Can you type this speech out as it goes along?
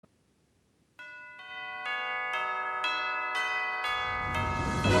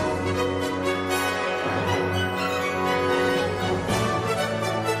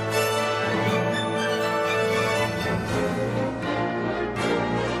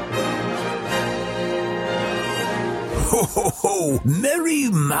Ho, ho, ho! Merry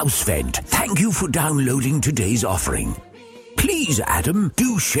Mousevent, thank you for downloading today's offering. Please, Adam,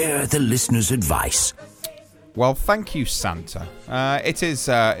 do share the listener's advice. Well, thank you, Santa. It is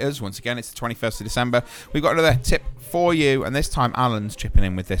once again, it's the 21st of December. We've got another tip for you, and this time Alan's chipping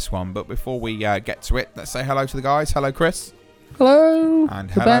in with this one. But before we get to it, let's say hello to the guys. Hello, Chris. Hello. And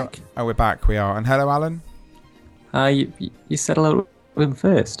we're hello. back. Oh, we're back. We are. And hello, Alan. You said hello to him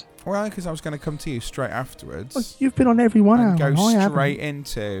first. Well, because I was going to come to you straight afterwards. Well, you've been on every one, and Alan. go I straight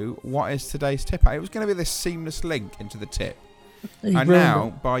haven't. into what is today's tip. It was going to be this seamless link into the tip. You And ruined now,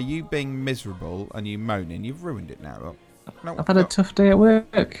 it. by you being miserable and you moaning, you've ruined it now. Look. No, I've had a tough day at work.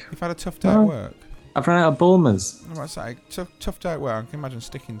 You've had a tough day at work. I've run out of Bulmers. I might say, tough day at work. I can imagine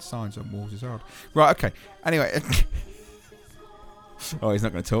sticking signs on walls is hard. Right, okay. Anyway. Oh, he's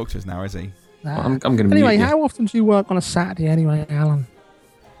not going to talk to us now, is he? Nah. I'm going to Anyway, mute you. how often do you work on a Saturday anyway, Alan?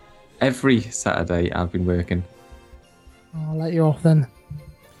 Every Saturday I've been working. I'll let you off then.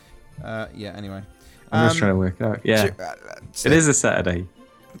 Yeah, anyway. I'm just trying to work it out. Yeah, it is a Saturday.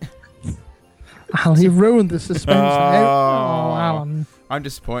 Alan, you ruined the suspense. Oh. Alan. I'm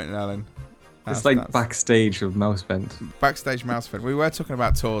disappointed, Alan. It's like backstage of Mousevent. Backstage Mousevent. We were talking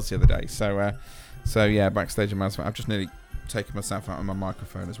about tours the other day, so yeah, backstage of Mousevent. I've just nearly taken myself out on my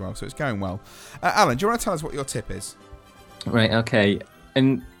microphone as well, so it's going well. Alan, do you want to tell us what your tip is? Right, okay.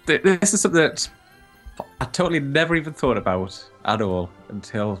 And this is something that I totally never even thought about at all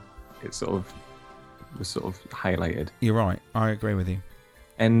until it was sort of highlighted. You're right. I agree with you.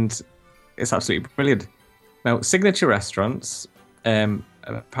 And it's absolutely brilliant. Now, signature restaurants are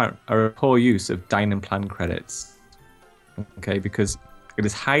a poor use of dining plan credits. Okay, because it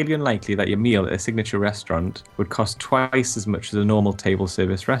is highly unlikely that your meal at a signature restaurant would cost twice as much as a normal table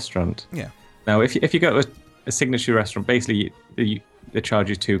service restaurant. Yeah. Now, if you go to a signature restaurant, basically they charge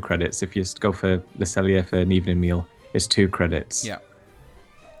you 2 credits. If you go for Le Cellier for an evening meal, it's 2 credits. Yeah.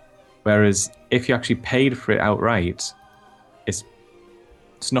 Whereas if you actually paid for it outright, it's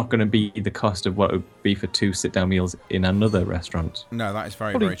not going to be the cost of what it would be for 2 sit-down meals in another restaurant. No, that is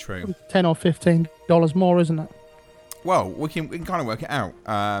very, Probably very true. $10 or $15 more, isn't it? Well, we can kind of work it out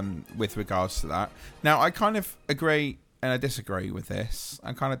with regards to that. Now, I kind of agree and I disagree with this.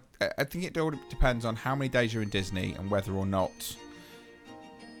 I think it all depends on how many days you're in Disney and whether or not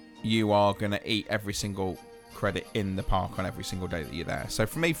you are going to eat every single credit in the park on every single day that you're there. So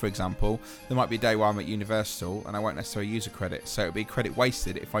for me, for example, there might be a day where I'm at Universal and I won't necessarily use a credit, so it'll be credit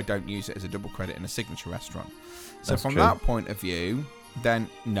wasted if I don't use it as a double credit in a signature restaurant. So That's from true. that point of view, then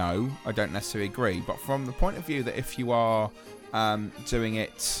no, I don't necessarily agree. But from the point of view that if you are doing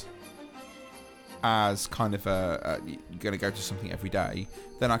it as kind of you're going to go to something every day,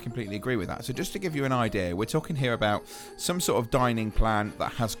 then I completely agree with that. So just to give you an idea, we're talking here about some sort of dining plan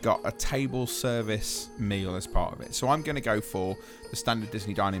that has got a table service meal as part of it. So I'm going to go for the standard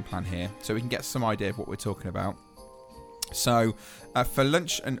Disney dining plan here, so we can get some idea of what we're talking about. So for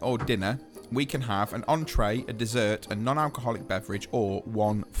lunch or dinner, we can have an entree, a dessert, a non-alcoholic beverage, or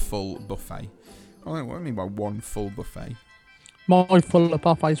one full buffet. What do I mean by one full buffet? My full of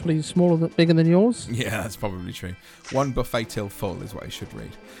buffet is probably bigger than yours. Yeah, that's probably true. One buffet till full is what it should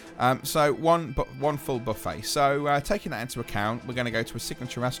read. So one full buffet. So taking that into account, we're going to go to a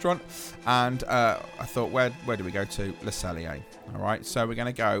signature restaurant, and I thought, where do we go to? Le Cellier. All right. So we're going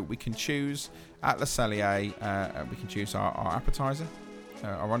to go. We can choose at Le Cellier. We can choose our appetizer,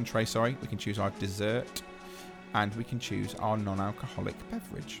 our entree. Sorry, we can choose our dessert, and we can choose our non-alcoholic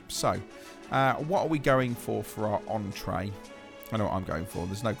beverage. So, what are we going for our entree? I know what I'm going for.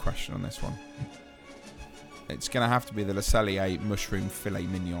 There's no question on this one. It's going to have to be the Le Cellier mushroom filet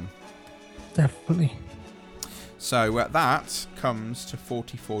mignon. Definitely. So that comes to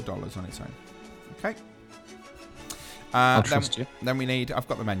 $44 on its own. Okay. I'll trust you. Then we need... I've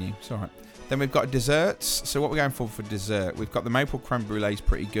got the menu. It's all right. Then we've got desserts. So what we're going for dessert, we've got the maple creme brulee is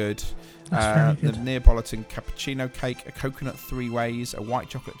pretty good. That's very The good. Neapolitan cappuccino cake, a coconut 3 ways, a white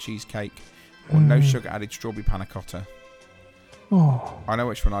chocolate cheesecake, or no sugar added strawberry panna cotta. Oh, I know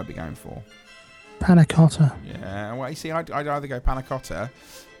which one I'd be going for. panna cotta. Yeah, well, you see, I'd either go panna cotta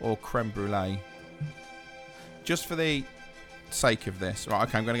or creme brulee. Just for the sake of this. Right,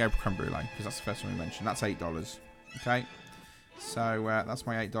 okay, I'm going to go for creme brulee because that's the first one we mentioned. That's $8. Okay, so that's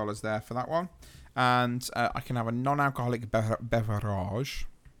my $8 there for that one. And I can have a non-alcoholic beverage.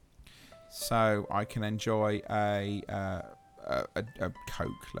 So I can enjoy a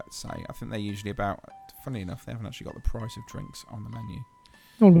Coke, let's say. I think they're usually about... Funny enough, they haven't actually got the price of drinks on the menu.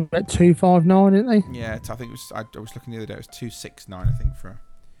 Oh, at $2.59, didn't they? Yeah, I think it was. I was looking the other day. It was $2.69, I think,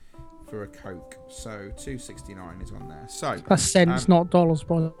 for a Coke. So $2.69 is on there. So That's cents, not dollars,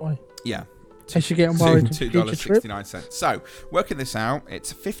 by the way. yeah, case you're getting worried. $2.69. So, working this out,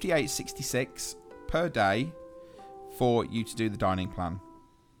 it's $58.66 per day for you to do the dining plan.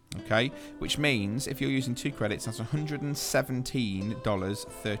 Okay? Which means if you're using 2 credits, that's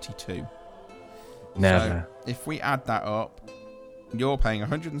 $117.32. Never. So, if we add that up, you're paying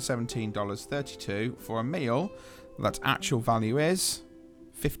 $117.32 for a meal that actual value is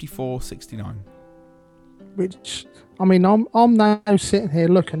 $54.69. Which, I mean, I'm now sitting here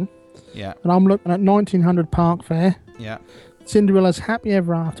looking, Yeah. and I'm looking at 1900 Park Fare, Yeah. Cinderella's Happy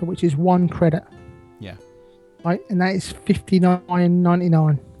Ever After, which is 1 credit. Yeah. Right, and that is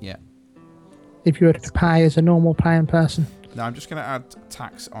 $59.99. Yeah. If you were to pay as a normal paying person. Now I'm just going to add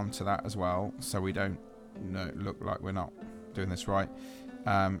tax onto that as well, so we don't look like we're not doing this right.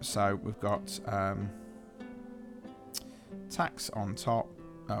 So we've got tax on top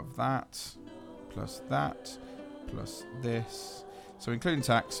of that, plus this. So including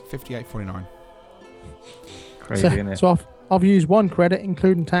tax, $58.49. Crazy, isn't it? So I've used 1 credit,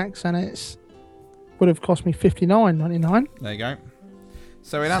 including tax, and it's would have cost me $59.99. There you go.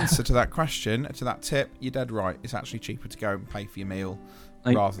 So in answer to that question, to that tip, you're dead right. It's actually cheaper to go and pay for your meal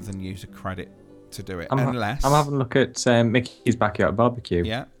rather than use a credit to do it. I'm having a look at Mickey's Backyard Barbecue.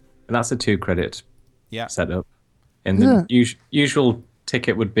 Yeah. And that's a 2 credit setup. And the usual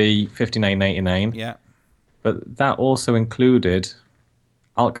ticket would be $59.99. Yeah. But that also included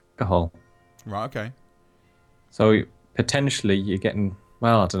alcohol. Right, okay. So potentially you're getting,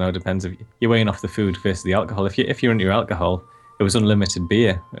 well, I don't know, it depends if you're weighing off the food versus the alcohol. If you're into your alcohol, it was unlimited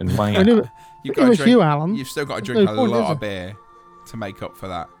beer and wine. You've got to drink, Alan. You've still got to drink a lot of beer to make up for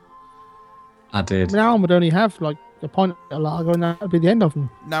that. I did. Alan would only have like a pint of lager, and that would be the end of them.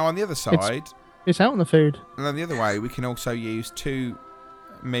 Now on the other side, it's out on the food. And then the other way, we can also use 2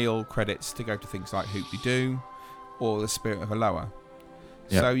 meal credits to go to things like Hoop-de-Doo or the Spirit of Aloha.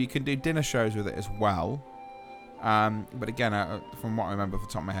 Yep. So you can do dinner shows with it as well. But again, from what I remember off the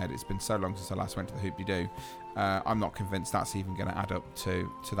top of my head, it's been so long since I last went to the Hoop-de-Doo. I'm not convinced that's even going to add up to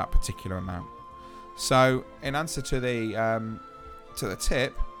that particular amount. So in answer to the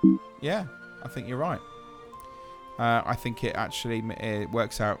tip, yeah, I think you're right. I think it actually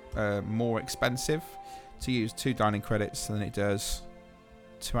works out more expensive to use 2 dining credits than it does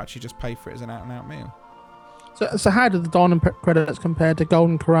to actually just pay for it as an out-and-out meal. So how do the dining credits compare to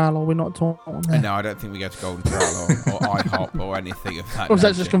Golden Corral, or we're not talking there? No, I don't think we go to Golden Corral or IHOP or anything of that. Or does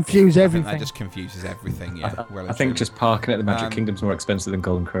that just confuse everything? That just confuses everything, yeah. I think just parking at the Magic Kingdom's more expensive than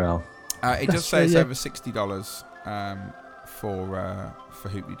Golden Corral. It does say it's over $60 for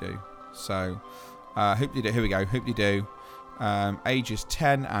Hoop-de-Doo. So, Hoop-de-Doo, here we go. Hoop-de-Doo, ages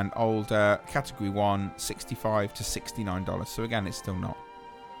 10 and older, category 1, $65 to $69. So again, it's still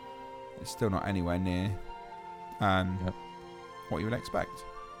not anywhere near what you would expect.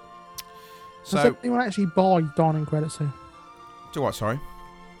 So, does anyone actually buy dining credits here? Do what? Sorry.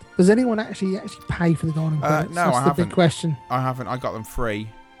 Does anyone actually pay for the dining credits? No, That's I haven't. The big question. I haven't. I got them free.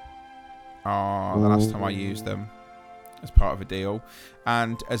 The last time I used them as part of a deal,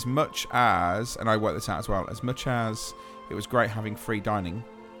 and as much as, and I worked this out as well, as much as it was great having free dining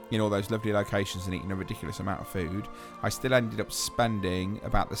in all those lovely locations and eating a ridiculous amount of food, I still ended up spending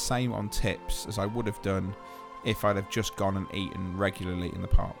about the same on tips as I would have done if I'd have just gone and eaten regularly in the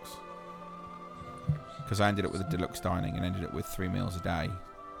parks. Because I ended up with a deluxe dining and ended up with 3 meals a day,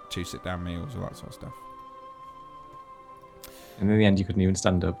 2 sit-down meals, all that sort of stuff. And in the end, you couldn't even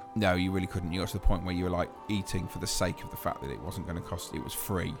stand up. No, you really couldn't. You got to the point where you were like eating for the sake of the fact that it wasn't going to cost. It was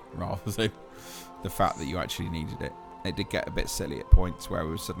free rather than the fact that you actually needed it. It did get a bit silly at points where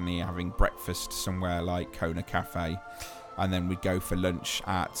we were suddenly having breakfast somewhere like Kona Cafe, and then we'd go for lunch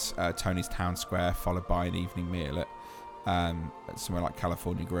at Tony's Town Square, followed by an evening meal at somewhere like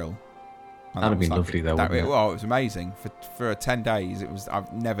California Grill. That'd have been lovely though, wouldn't it? Well, it was amazing. For 10 days,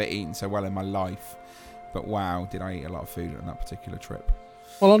 I've never eaten so well in my life. But wow, did I eat a lot of food on that particular trip.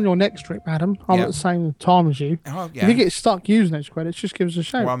 Well, on your next trip, Adam, I'm at the same time as you. Oh, yeah. If you get stuck using those credits, just give us a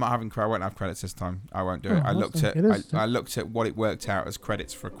shout. Well, I'm not having I won't have credits this time. I won't do it. I looked at what it worked out as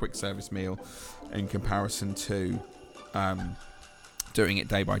credits for a quick service meal in comparison to doing it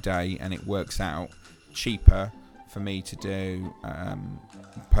day by day, and it works out cheaper for me to do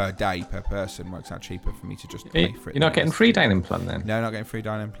per day, per person. Works out cheaper for me to just pay for it. You're not getting free dining plan then? No, not getting free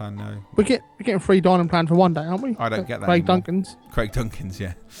dining plan, no. We're getting free dining plan for one day, aren't we? I don't get that Craig anymore. Duncan's. Craig Duncan's,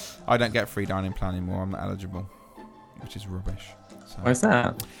 yeah. I don't get free dining plan anymore. I'm not eligible, which is rubbish. So, why's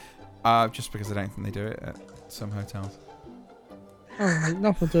that? Just because I don't think they do it at some hotels. Oh,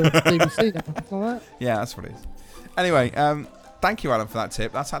 nothing to do with BBC, nothing like that. Yeah, that's what it is. Anyway, thank you, Alan, for that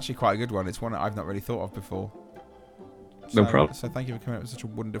tip. That's actually quite a good one. It's one that I've not really thought of before. No problem. So thank you for coming up with such a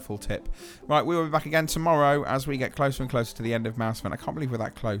wonderful tip. Right, we will be back again tomorrow as we get closer and closer to the end of Mousevent. I can't believe we're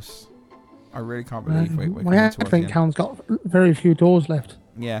that close. I really can't believe we're My coming towards the advent end. calend's got very few doors left.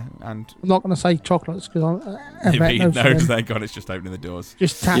 Yeah, and I'm not going to say chocolates because I'm no, thank God it's just opening the doors.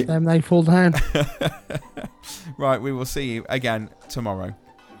 just tap them, they fall down. Right, we will see you again tomorrow.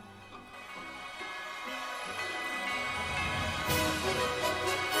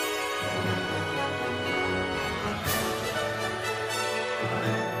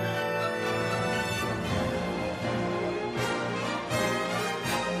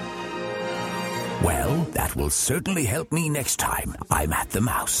 Well, that will certainly help me next time I'm at the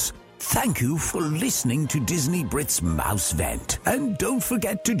mouse. Thank you for listening to Disney Brit's Mousevent. And don't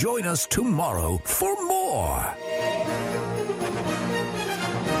forget to join us tomorrow for more.